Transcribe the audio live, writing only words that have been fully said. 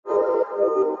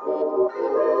Hey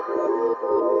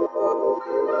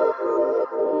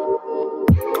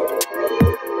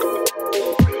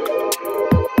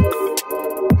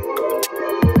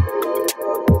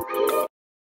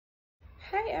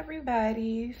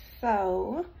everybody,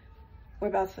 so we're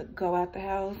about to go out the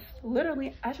house.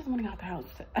 Literally, I just want to get out the house.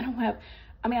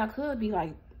 I could be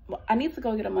like, well, I need to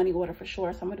go get a money order for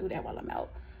sure, so I'm gonna do that while I'm out.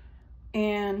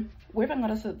 And we're gonna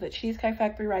go to the Cheesecake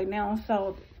Factory right now,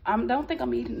 so I don't think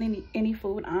I'm eating any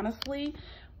food, honestly,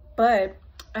 but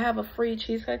I have a free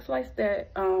cheesecake slice that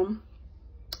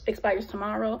expires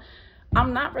tomorrow.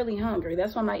 I'm not really hungry,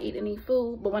 that's why I'm not eating any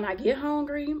food, but when I get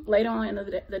hungry later on in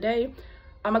the day,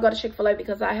 I'm gonna go to Chick-fil-A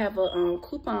because I have a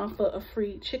coupon for a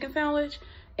free chicken sandwich,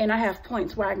 and I have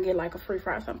points where I can get like a free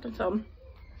fry or something. So,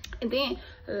 and then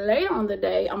later on the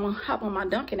day, I'm gonna hop on my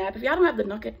Dunkin' app. If y'all don't have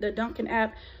the Dunkin'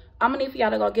 app, I'm gonna need for y'all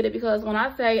to go get it, because when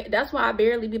I say, that's why I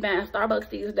barely be buying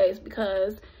Starbucks these days,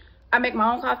 because I make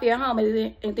my own coffee at home,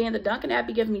 and then the Dunkin' app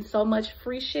be giving me so much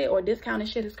free shit or discounted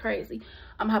shit, is crazy.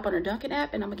 I'm gonna hop on the Dunkin'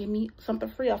 app and I'm gonna get me something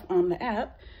free off on the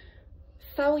app.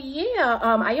 So yeah,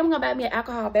 I am gonna buy me an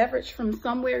alcohol beverage from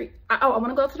somewhere. I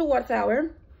wanna go to the water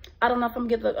tower. I don't know if I'm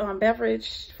gonna get the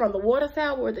beverage from the water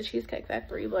tower or the Cheesecake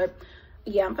Factory, but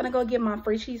yeah, I'm gonna go get my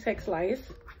free cheesecake slice.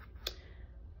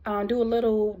 Do a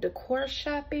little decor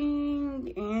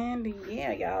shopping, and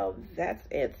yeah, y'all, that's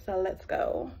it. So let's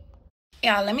go.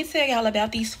 Y'all, let me tell y'all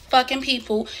about these fucking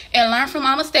people and learn from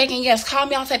my mistake. And yes, call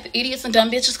me all type of idiots and dumb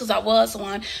bitches, because I was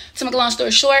one. To make a long story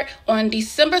short, on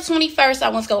December 21st, I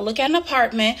went to go look at an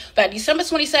apartment. But December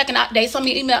 22nd, they sent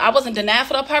me an email. I wasn't denied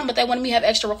for the apartment, but they wanted me to have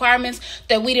extra requirements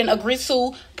that we didn't agree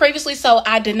to previously. So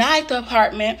I denied the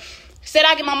apartment. Said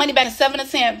I get my money back in 7 to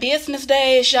 10 business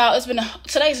days, y'all.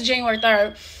 Today's January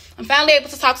 3rd. I'm finally able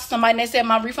to talk to somebody, and they said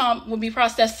my refund will be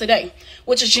processed today,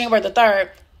 which is January the 3rd.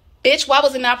 Bitch, why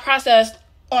was it not processed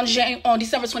on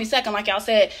December 22nd, like y'all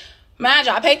said? Mind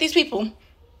you, I paid these people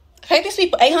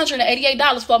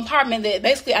 $888 for an apartment that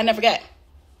basically I never got.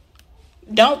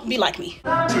 Don't be like me.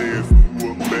 Say if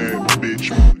you a bad bitch,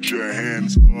 put your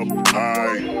hands up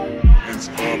high. Hands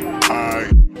up high.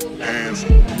 Hands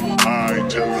up high.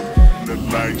 Tell them the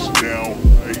lights down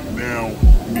right now.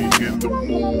 Me in the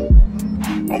mood.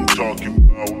 I'm talking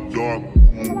about dark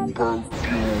room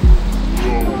perfume.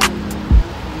 Go.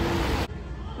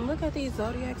 Look at these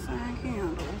zodiac sign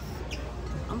candles.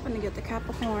 I'm gonna get the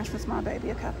Capricorn since my baby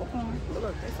a Capricorn. But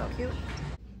look, they're so cute.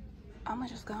 I'm gonna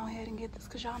just go ahead and get this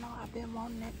because y'all know I've been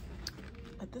wanting it.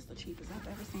 But this is the cheapest I've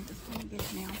ever seen this. Let me get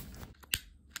it now.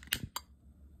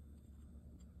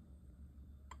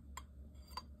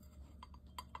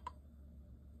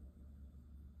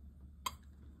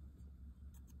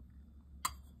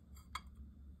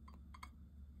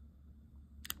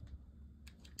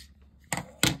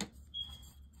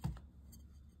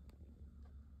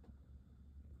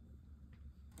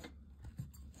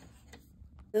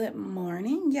 Good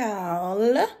morning, y'all.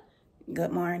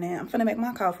 Good morning. I'm finna make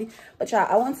my coffee. But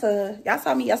y'all, y'all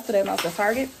saw me yesterday when I was at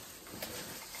Target.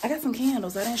 I got some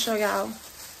candles. I didn't show y'all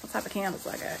what type of candles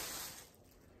I got.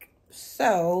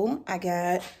 So I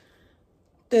got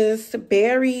this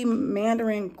berry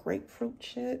mandarin grapefruit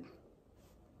shit.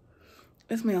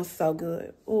 It smells so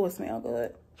good. Oh, it smells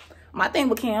good. My thing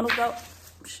with candles though,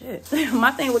 shit.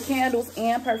 My thing with candles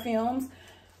and perfumes,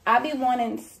 I be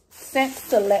wanting scents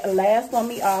to last on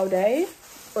me all day,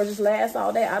 or just last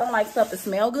all day. I don't like stuff to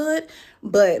smell good,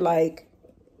 but like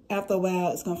after a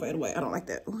while it's gonna fade away. I don't like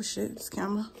that. Oh shit, this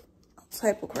camera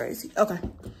type of crazy. Okay,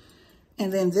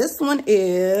 and then this one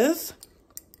is,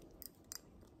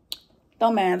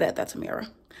 don't mind that, that's a mirror.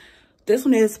 This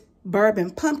one is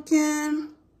bourbon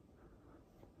pumpkin.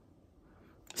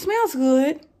 Smells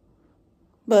good,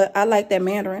 but I like that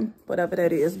mandarin, whatever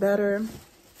that is, better.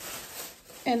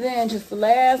 And then just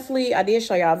lastly, I did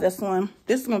show y'all this one.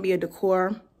 This is going to be a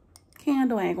decor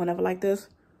candle. I ain't going to ever like this.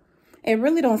 It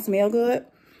really don't smell good.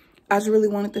 I just really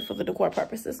wanted it for the decor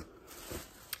purposes.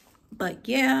 But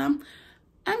yeah,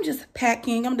 I'm just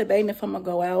packing. I'm debating if I'm going to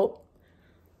go out.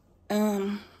 I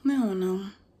don't know.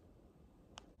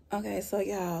 Okay, so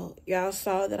y'all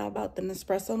saw that I bought the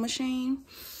Nespresso machine.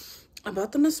 I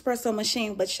bought the Nespresso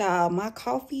machine, but y'all, my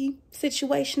coffee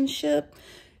situationship,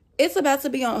 it's about to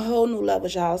be on a whole new level,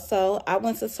 y'all. So I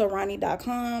went to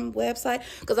Serrani.com website,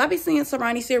 because I be seeing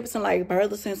Serrani syrups in like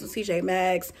Burleson's and TJ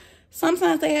Maxx.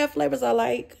 Sometimes they have flavors I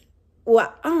like.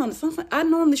 Well, I don't know. Sometimes I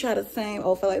normally try the same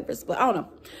old flavors, but I don't know.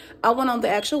 I went on the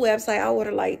actual website. I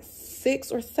ordered like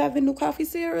 6 or 7 new coffee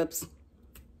syrups.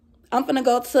 I'm gonna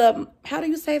go to, how do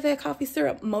you say that coffee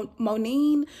syrup?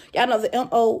 Monine? Y'all know the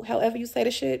M-O, however you say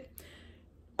the shit.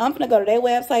 I'm gonna go to their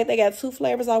website. They got 2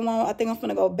 flavors I want. I think I'm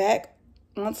gonna go back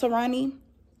on Serrani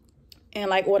and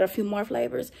like order a few more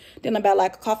flavors. Then I bought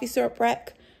like a coffee syrup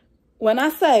rack. When I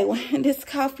say, when this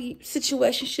coffee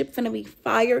situation ship finna be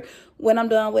fire, when I'm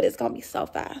done with it, it's gonna be so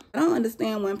fire. I don't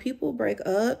understand when people break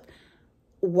up,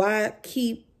 why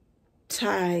keep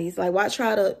ties? Like, why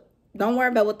try to, don't worry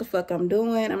about what the fuck I'm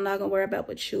doing. I'm not gonna worry about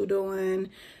what you doing.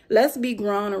 Let's be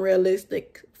grown and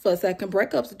realistic for a second.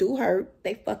 Breakups do hurt.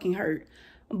 They fucking hurt.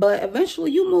 But eventually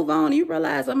you move on and you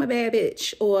realize I'm a bad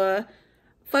bitch, or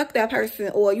fuck that person,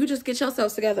 or you just get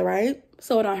yourself together, right?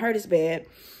 So it don't hurt as bad.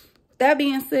 That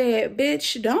being said,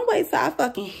 bitch, don't wait till I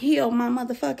fucking heal my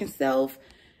motherfucking self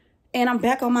and I'm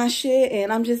back on my shit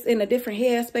and I'm just in a different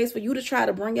headspace for you to try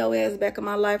to bring your ass back in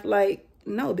my life. Like,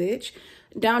 no, bitch.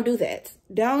 Don't do that.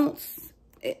 Don't.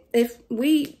 If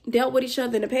we dealt with each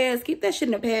other in the past, keep that shit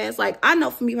in the past. Like, I know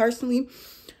for me personally,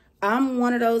 I'm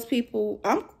one of those people.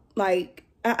 I'm like,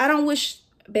 I don't wish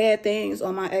bad things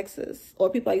on my exes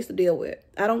or people I used to deal with.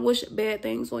 I don't wish bad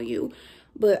things on you.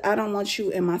 But I don't want you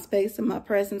in my space, in my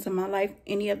presence, in my life,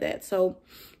 any of that. So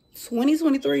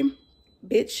 2023,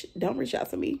 bitch, don't reach out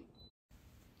to me.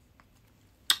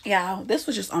 Yeah, this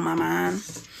was just on my mind.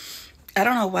 I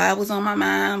don't know why it was on my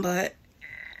mind, but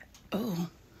oh,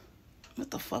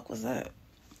 what the fuck was that?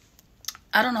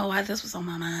 I don't know why this was on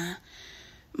my mind.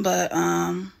 But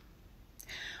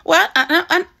well, I don't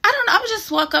know. I was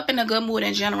just woke up in a good mood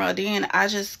in general. Then I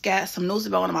just got some news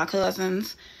about one of my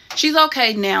cousins. She's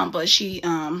okay now, but she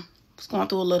was going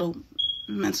through a little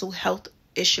mental health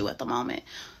issue at the moment.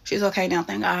 She's okay now,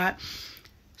 thank God.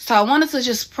 So I wanted to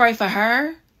just pray for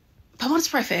her, but I wanted to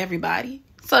pray for everybody.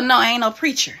 So no, I ain't no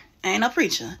preacher. I ain't no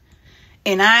preacher.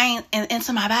 And I ain't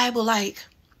into my Bible like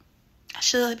I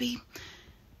should be.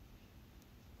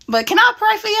 But can I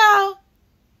pray for y'all?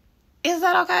 Is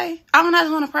that okay? I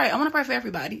just want to pray. I want to pray for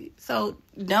everybody. So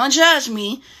don't judge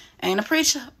me. I ain't a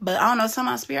preacher, but I don't know, it's in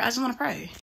my spirit. I just want to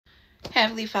pray.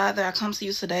 Heavenly Father, I come to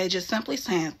you today just simply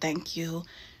saying thank you.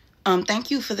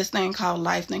 Thank you for this thing called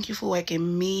life. Thank you for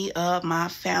waking me up, my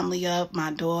family up,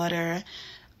 my daughter,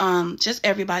 just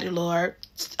everybody, Lord.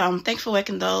 Thank you for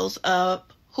waking those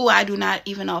up who I do not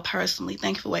even know personally.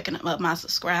 Thank you for waking up my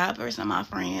subscribers and my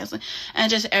friends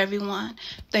and just everyone.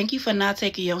 Thank you for not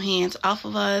taking your hands off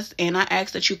of us. And I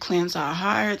ask that you cleanse our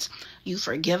hearts. You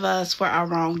forgive us for our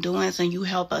wrongdoings and you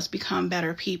help us become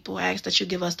better people. I ask that you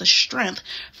give us the strength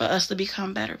for us to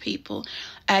become better people.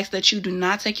 I ask that you do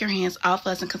not take your hands off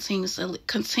us and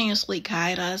continuously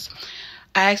guide us.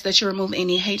 I ask that you remove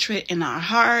any hatred in our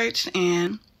hearts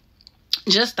and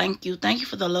just thank you. Thank you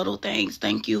for the little things.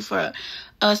 Thank you for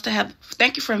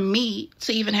thank you for me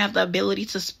to even have the ability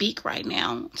to speak right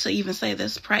now, to even say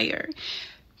this prayer.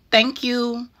 Thank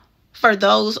you for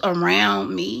those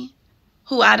around me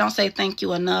who I don't say thank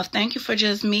you enough. Thank you for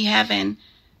just me having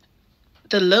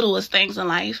the littlest things in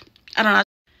life. I don't know.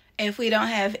 If we don't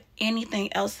have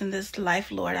anything else in this life,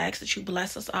 Lord, I ask that you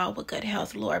bless us all with good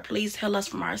health, Lord. Please heal us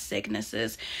from our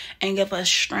sicknesses and give us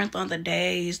strength on the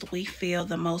days we feel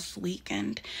the most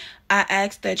weakened. I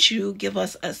ask that you give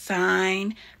us a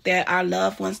sign that our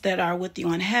loved ones that are with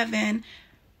you in heaven,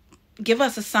 give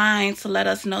us a sign to let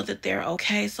us know that they're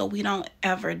okay so we don't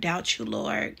ever doubt you,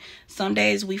 Lord. Some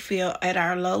days we feel at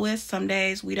our lowest. Some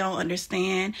days we don't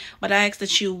understand. But I ask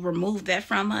that you remove that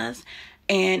from us.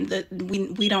 And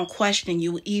we don't question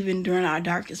you even during our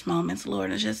darkest moments,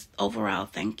 Lord. And just overall,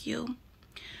 thank you.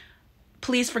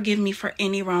 Please forgive me for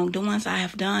any wrongdoings I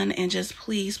have done. And just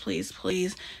please, please,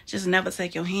 please, just never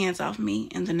take your hands off me.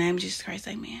 In the name of Jesus Christ,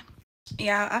 amen.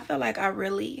 Yeah, I feel like I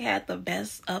really had the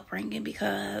best upbringing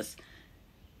because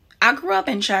I grew up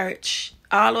in church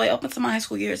all the way up until my high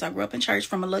school years. I grew up in church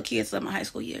from a little kid to my high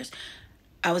school years.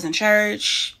 I was in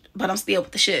church, but I'm still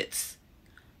with the shits.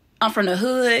 I'm from the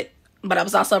hood. But I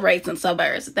was also raised in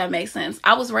suburbs, if that makes sense.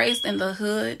 I was raised in the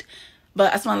hood,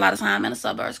 but I spent a lot of time in the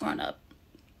suburbs growing up.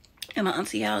 In my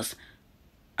auntie house.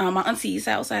 My auntie's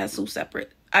house, I had two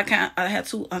separate. I had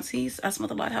two aunties. I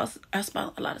spent a lot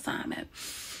of time at.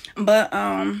 But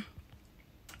I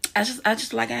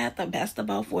just like I had the best of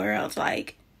both worlds.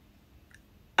 Like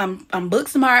I'm book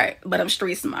smart, but I'm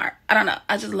street smart. I don't know.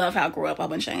 I just love how I grew up. I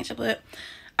wouldn't change it, but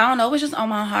I don't know. It was just on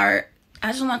my heart. I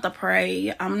just want to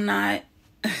pray. I'm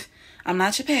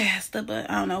not your pastor, but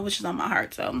I don't know, which is on my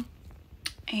heart, so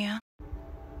yeah.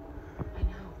 I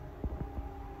know.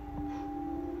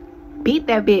 Beat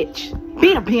that bitch.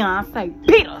 Beat her, Beyonce.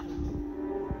 Beat her.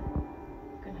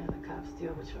 Gonna have the cops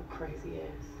deal with your crazy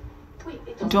ass. Wait,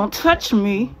 don't touch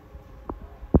me.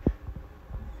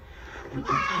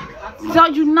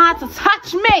 Tell you not to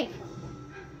touch me.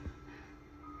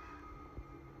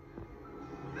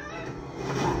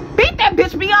 Beat that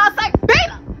bitch, Beyonce. Beat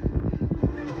her.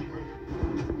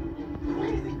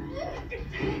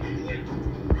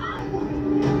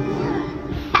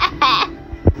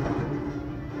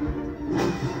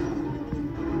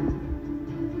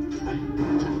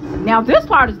 Now this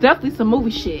part is definitely some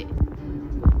movie shit.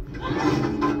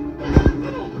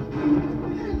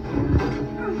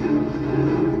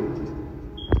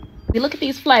 You look at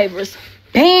these flavors.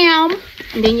 Bam!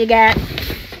 And then you got,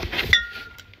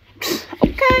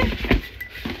 okay.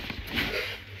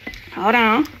 Hold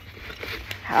on.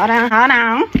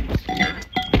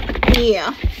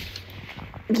 Yeah.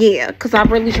 Yeah, because I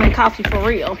really drink coffee for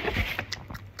real.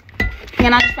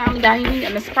 And I just finally got me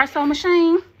an espresso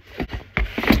machine.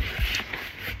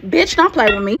 Bitch, don't play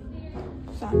with me.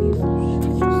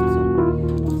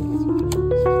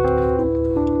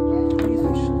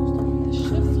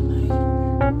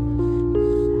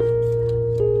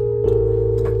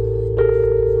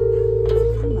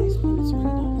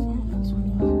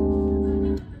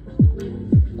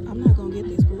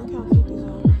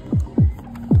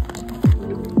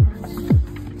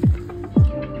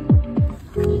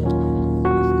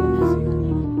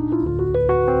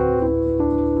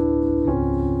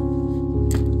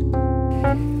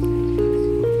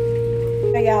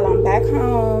 Y'all, I'm back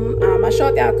home. I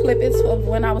showed y'all clips of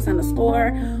when I was in the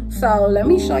store, so let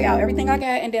me show y'all everything I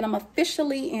got, and then I'm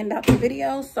officially end out the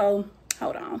video. So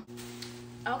hold on.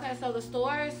 Okay, so the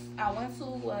stores I went to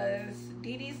was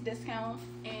DD's Discount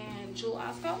and Jewel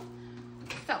Osco.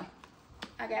 So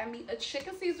I got me a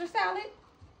chicken Caesar salad.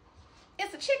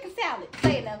 It's a chicken salad.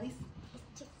 Say it, Nellies.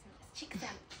 It's chicken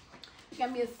salad.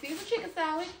 Got me a Caesar chicken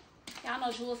salad. Y'all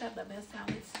know Jewel's have the best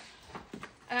salads.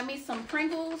 I got me some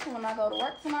Pringles when I go to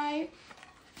work tonight.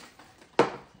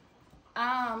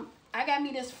 I got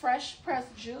me this fresh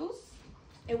pressed juice.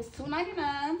 It was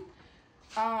 $2.99.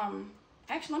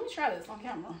 Actually, let me try this on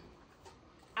camera.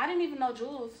 I didn't even know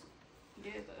Jules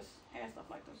did this. Had stuff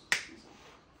like this.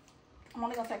 I'm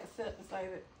only gonna take a sip and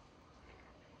save it.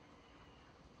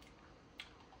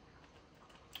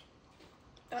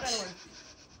 Throw that away.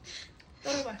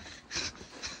 Throw it away.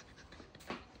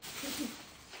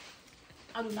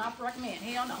 I do not recommend.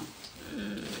 Hell no.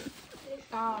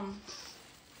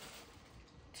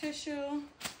 Tissue,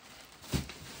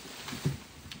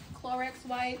 Clorox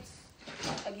wipes.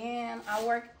 Again, I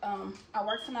work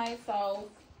tonight, so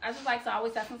I just like to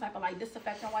always have some type of like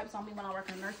disinfectant wipes on me when I work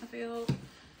in the nursing field.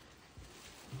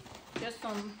 Just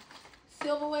some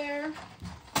silverware,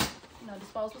 you know,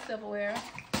 disposable silverware.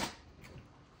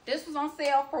 This was on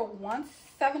sale for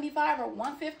 $175 or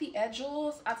 $150 at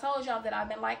Jewel's. I told y'all that I've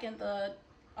been liking the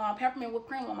peppermint whipped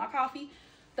cream on my coffee.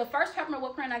 The first peppermint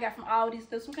whipped cream I got from Aldi's,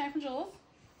 this one came from Jewel's.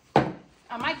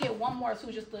 I might get one more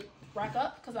too, just to rack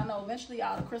up, because I know eventually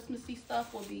all the Christmassy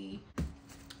stuff will be.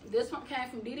 This one came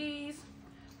from DD's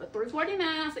for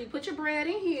 $3.49. So you put your bread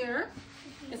in here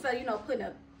instead of, you know,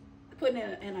 putting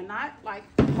it in a knot like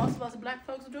most of us black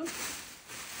folks do. Just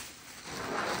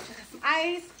got some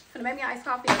ice. Gonna make me iced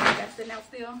coffee. I got that sitting out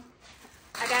still.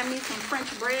 I got me some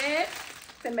French bread.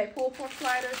 Gonna make pulled pork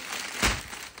sliders.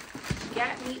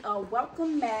 Got me a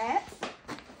welcome mat.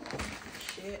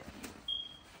 Shit.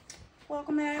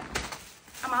 Welcome mat.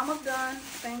 I'm almost done, I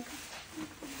think.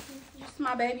 Just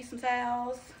my baby some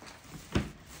towels.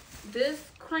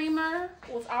 This creamer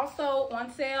was also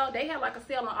on sale. They had like a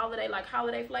sale on all of their like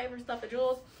holiday flavor stuff at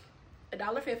Jewel's.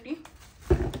 $1.50.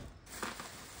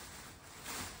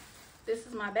 This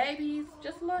is my baby's,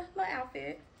 just a little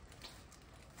outfit.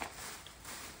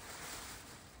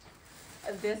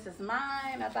 This is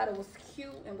mine. I thought it was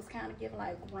cute and was kind of giving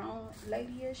like grown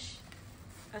lady-ish.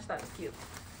 I just thought it was cute.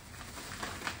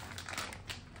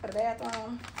 For the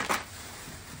bathroom.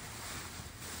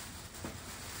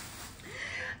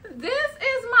 This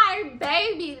is my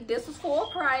baby. This was full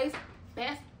price.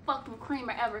 Best fucking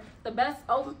creamer ever. The best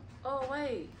oat. Oh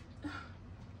wait.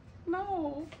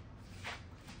 No.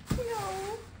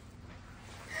 No.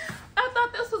 I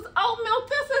thought this was oat milk.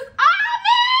 This is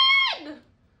almond.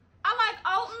 I like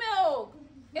oat milk.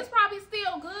 It's probably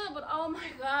still good, but oh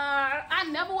my god, I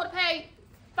never would have paid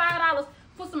 $5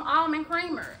 for some almond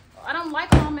creamer. I don't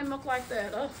like almond milk like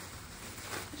that. Ugh.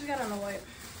 I just gotta know it.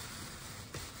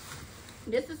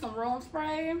 This is some room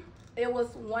spray. It was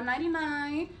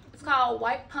 $1.99. It's called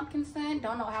White Pumpkin Scent.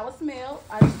 Don't know how it smells.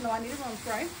 I just know I need a room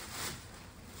spray.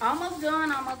 Almost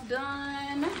done, almost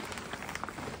done.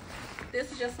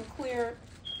 This is just some clear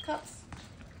cups.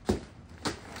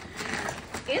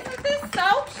 Isn't this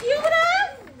so cute?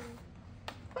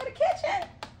 For the kitchen.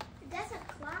 That's a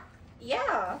clock?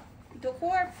 Yeah.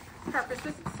 Decor purpose.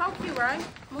 This is so cute, right?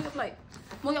 Move your plate.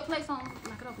 Move your plate on.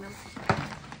 Knock it up now.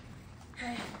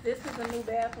 This is a new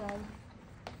bathroom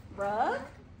rug.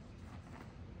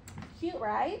 Cute,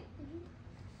 right?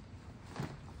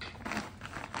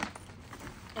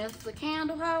 It's the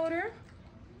candle holder.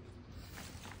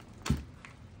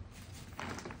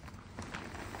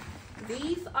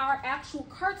 These are actual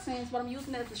curtains, but I'm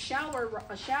using it as a shower.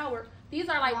 These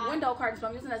are like window curtains, but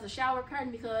I'm using it as a shower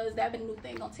curtain because that's been a new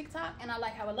thing on TikTok, and I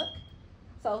like how it look.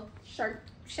 So,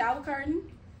 shower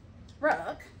curtain,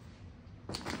 rug.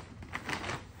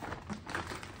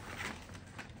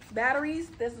 Batteries.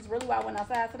 This is really why I went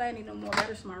outside today. I need no more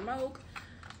batteries for my remote.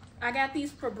 I got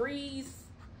these Febreze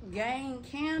Gang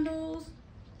candles.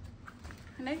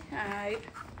 And they hide.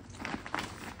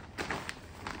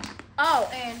 Oh,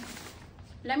 and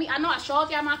I know I showed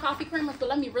y'all my coffee creamers, but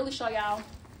let me really show y'all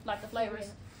like the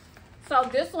flavors. So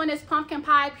this one is pumpkin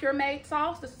pie pure made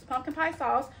sauce. This is pumpkin pie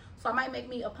sauce. So I might make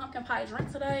me a pumpkin pie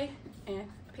drink today and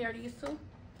a pair of these too.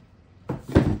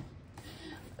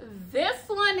 This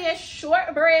one is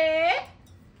shortbread.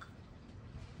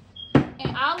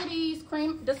 And all of these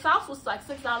the sauce was like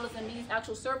 $6 and these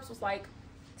actual syrups was like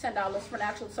 $10 from the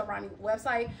actual Serrani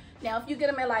website. Now, if you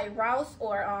get them at like Rouse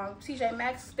or TJ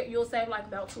Maxx, you'll save like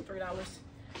about $2 or $3.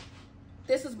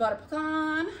 This is butter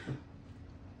pecan,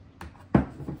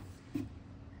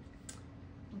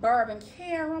 bourbon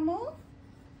caramel,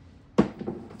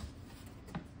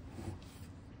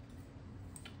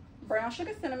 brown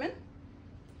sugar cinnamon.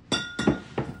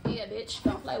 Yeah, bitch,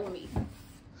 don't play with me.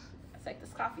 I take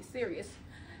this coffee serious.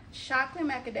 Chocolate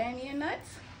macadamia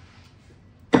nuts.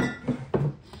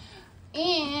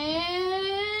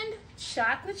 And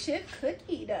chocolate chip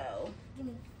cookie dough.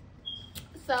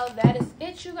 So that is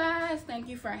it, you guys. Thank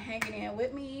you for hanging in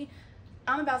with me.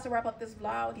 I'm about to wrap up this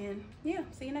vlog and yeah,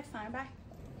 see you next time. Bye.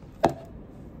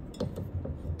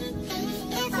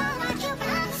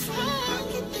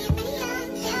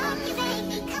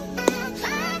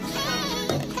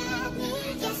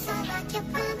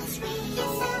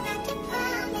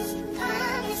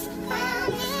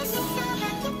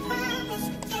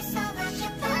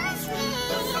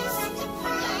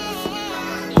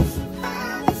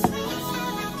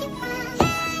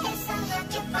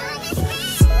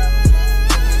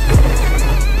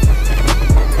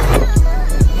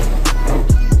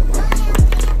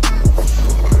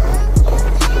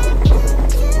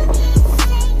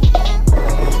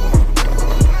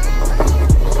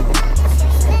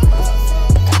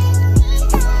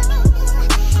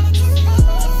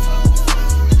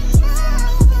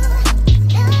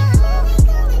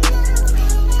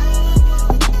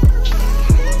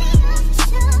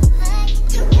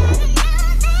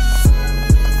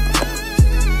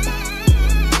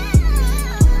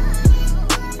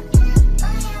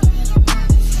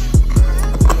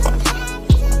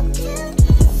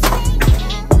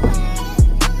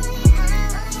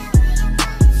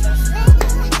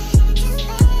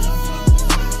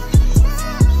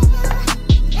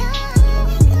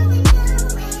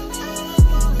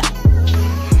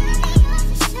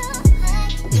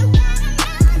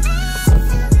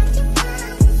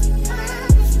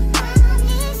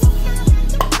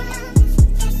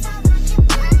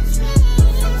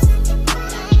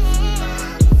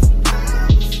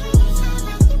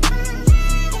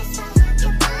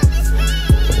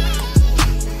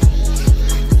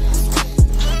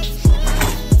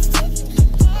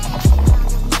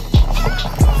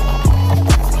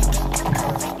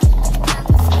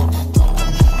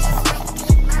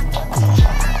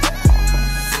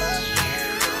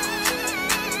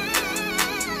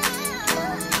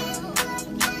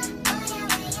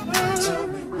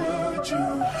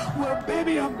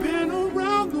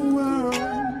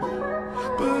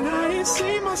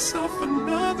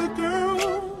 Another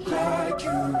girl like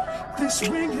you. This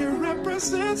ring here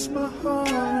represents my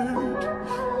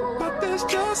heart, but there's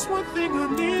just one thing I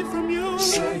need from you.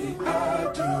 Say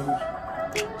I do,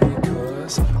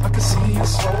 because I can see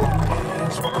us holding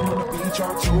hands, walking on the beach,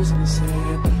 our toes in the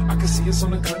sand. I can see us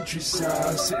on the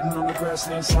countryside, sitting on the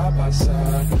grassland side by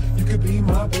side. You could be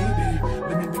my baby,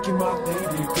 let me make you my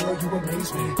lady. Girl, you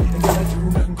amaze me, ain't gotta do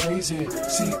nothing crazy.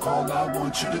 See, all I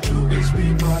want you to do is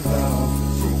be my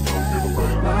love.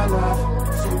 My love,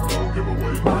 so don't give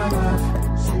away. My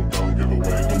love, so don't give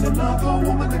away. Ain't another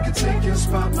woman that can take your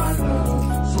spot. My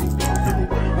love, so don't give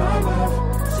away. My love,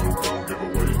 so don't give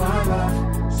away. My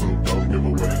love, so don't give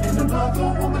away. Ain't another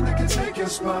woman that can take your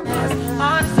spot.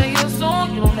 I say your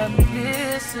song, you don't let me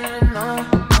listen. No.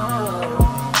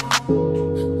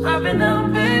 I've been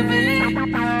out, baby,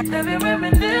 heavy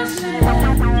reminiscing.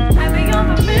 Heavy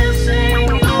on the missing.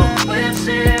 You wish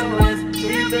it was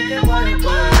different than what it was.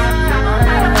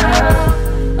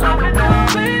 I've been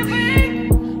out, baby,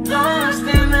 lost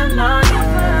in the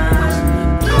universe.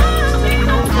 Lost in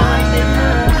the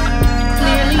universe.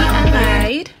 Clearly I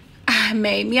lied. I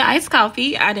made me an iced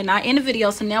coffee. I did not end the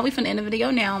video, so now we finna end the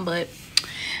video now. But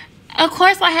of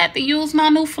course I had to use my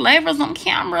new flavors on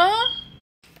camera.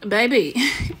 Baby,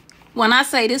 When I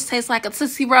say this tastes like a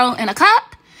Tootsie Roll in a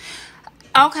cup,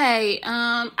 okay,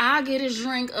 I'll get this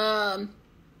drink a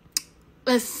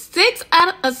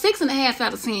 6.5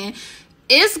 out of 10.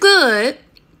 It's good.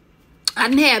 I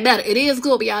didn't have better. It is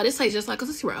good, but y'all, this tastes just like a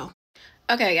Tootsie Roll.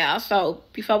 Okay, y'all, so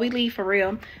before we leave for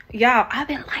real, y'all, I've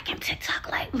been liking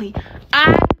TikTok lately.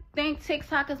 I think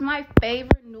TikTok is my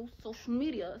favorite new social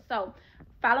media. So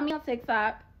follow me on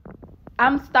TikTok.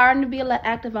 I'm starting to be a little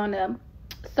active on them.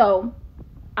 So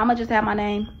I'm going to just have my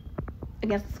name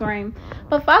against the screen.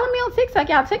 But follow me on TikTok,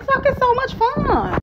 y'all. TikTok is so much fun.